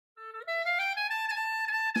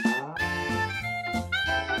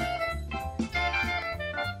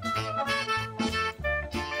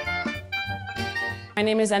My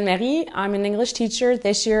name is Anne-Marie. I'm an English teacher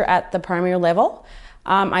this year at the primary level.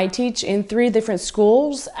 I teach in 3 different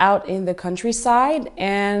schools out in the countryside,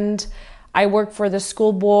 and I work for the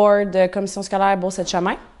school board, the Commission Scolaire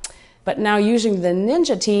Beauce-Chemin. But now using the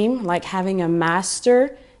ninja team, like having a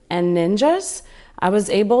master and ninjas, I was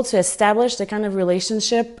able to establish the kind of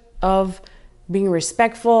relationship of being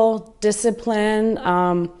respectful, disciplined,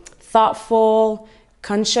 thoughtful,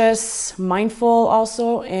 conscious, mindful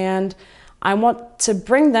also, and I want to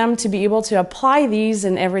bring them to be able to apply these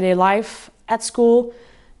in everyday life, at school,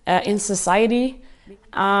 in society.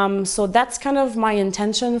 So that's kind of my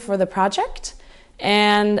intention for the project.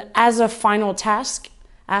 And as a final task,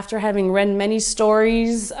 after having read many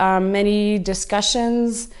stories, many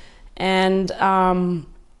discussions, and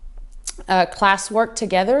classwork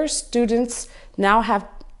together, students now have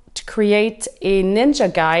to create a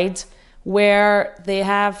ninja guide where they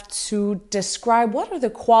have to describe what are the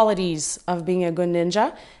qualities of being a good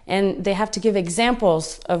ninja, and they have to give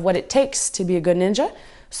examples of what it takes to be a good ninja.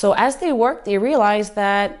 So as they work, they realize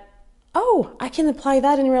that, oh, I can apply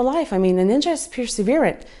that in real life. I mean, a ninja is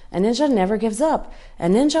perseverant. A ninja never gives up. A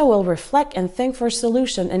ninja will reflect and think for a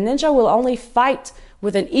solution. A ninja will only fight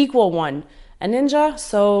with an equal one. A ninja,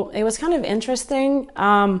 so it was kind of interesting,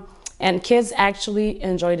 and kids actually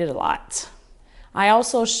enjoyed it a lot. I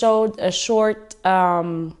also showed a short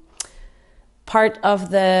part of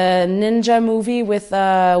the ninja movie with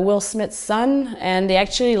Will Smith's son, and they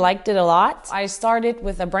actually liked it a lot. I started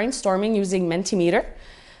with a brainstorming using Mentimeter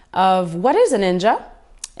of what is a ninja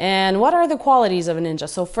and what are the qualities of a ninja.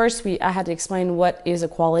 So first I had to explain what is a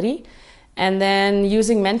quality, and then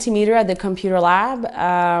using Mentimeter at the computer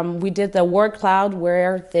lab, we did the word cloud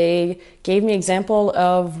where they gave me an example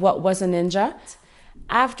of what was a ninja.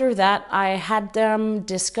 After that, I had them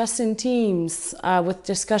discuss in teams with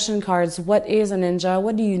discussion cards. What is a ninja?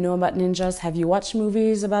 What do you know about ninjas? Have you watched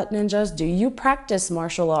movies about ninjas? Do you practice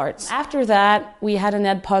martial arts? After that, we had an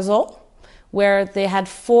ed puzzle where they had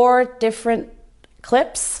 4 different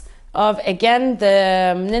clips of, again,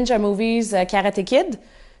 the ninja movies, Karate Kid.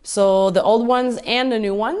 So the old ones and the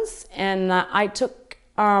new ones. And I took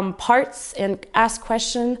parts and asked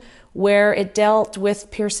questions where it dealt with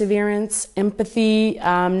perseverance, empathy,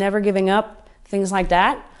 never giving up, things like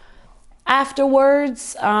that.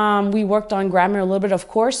 Afterwards, we worked on grammar a little bit, of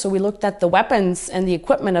course, so we looked at the weapons and the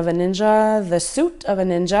equipment of a ninja, the suit of a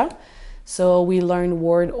ninja. So we learned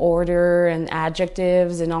word order and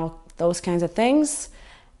adjectives and all those kinds of things.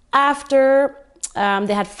 After,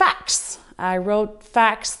 they had facts. I wrote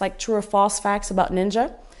facts, like true or false facts about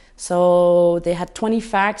ninja. So they had 20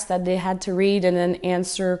 facts that they had to read and then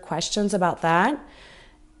answer questions about that.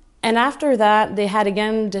 And after that, they had,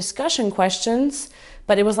 again, discussion questions,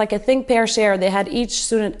 but it was like a think, pair, share. They had each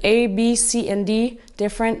student A, B, C, and D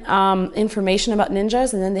different information about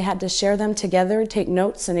ninjas, and then they had to share them together, take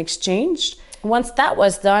notes, and exchange. Once that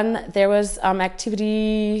was done, there was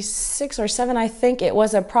activity 6 or 7, I think. It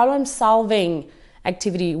was a problem-solving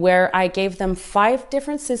activity where I gave them 5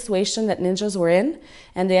 different situations that ninjas were in,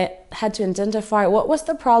 and they had to identify what was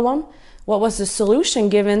the problem, what was the solution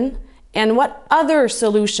given, and what other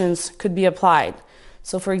solutions could be applied.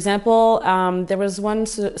 So for example, there was one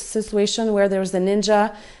situation where there was the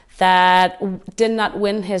ninja that did not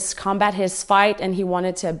win his fight, and he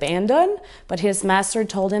wanted to abandon, but his master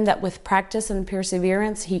told him that with practice and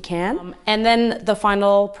perseverance he can. And then the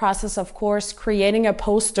final process, of course, creating a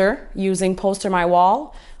poster using Poster My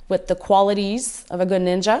Wall with the qualities of a good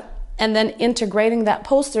ninja, and then integrating that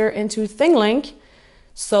poster into ThingLink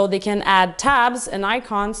so they can add tabs and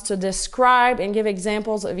icons to describe and give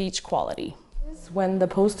examples of each quality. When the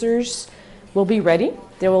posters will be ready,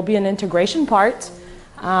 there will be an integration part.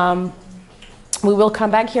 We will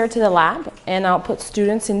come back here to the lab, and I'll put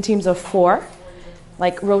students in teams of 4,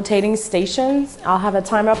 like rotating stations. I'll have a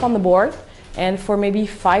timer up on the board, and for maybe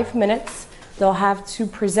 5 minutes, they'll have to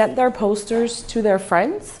present their posters to their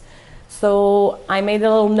friends. So I made a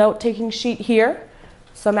little note-taking sheet here.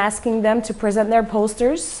 So I'm asking them to present their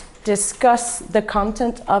posters, discuss the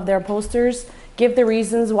content of their posters, give the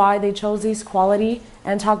reasons why they chose these quality,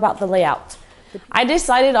 and talk about the layout. I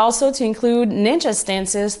decided also to include ninja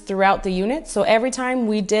stances throughout the unit. So every time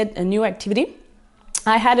we did a new activity,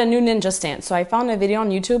 I had a new ninja stance. So I found a video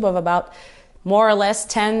on YouTube of about more or less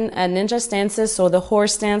 10 ninja stances. So the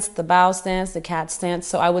horse stance, the bow stance, the cat stance.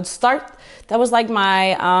 So I would start, that was like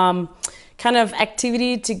my kind of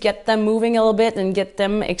activity to get them moving a little bit and get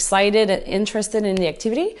them excited and interested in the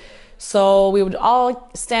activity. So we would all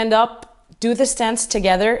stand up, do the stance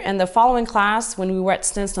together, and the following class, when we were at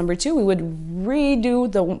stance number 2, we would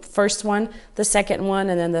redo the first one, the second one,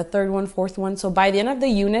 and then the third one, fourth one. So by the end of the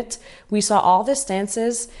unit, we saw all the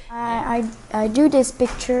stances. I do this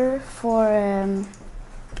picture for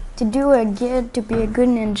to do a guide to be a good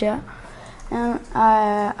ninja, and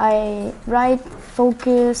I write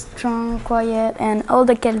focus, strong, quiet, and all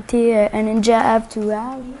the quality a ninja have to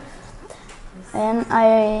have. And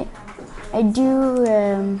I do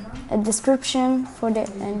a description for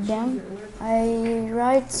them. I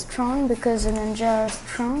write strong because the ninja are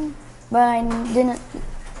strong, but I didn't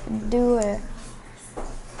do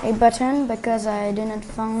a button because I didn't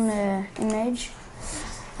find an image.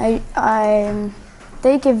 I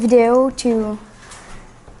take a video to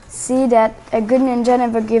see that a good ninja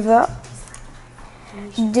never give up.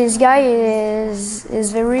 This guy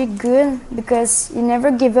is very good because he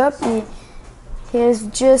never give up. He's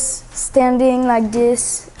just standing like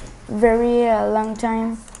this very long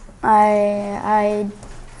time. I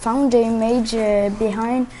found the image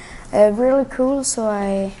behind really cool, so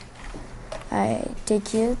I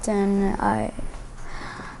take it and I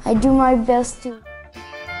do my best to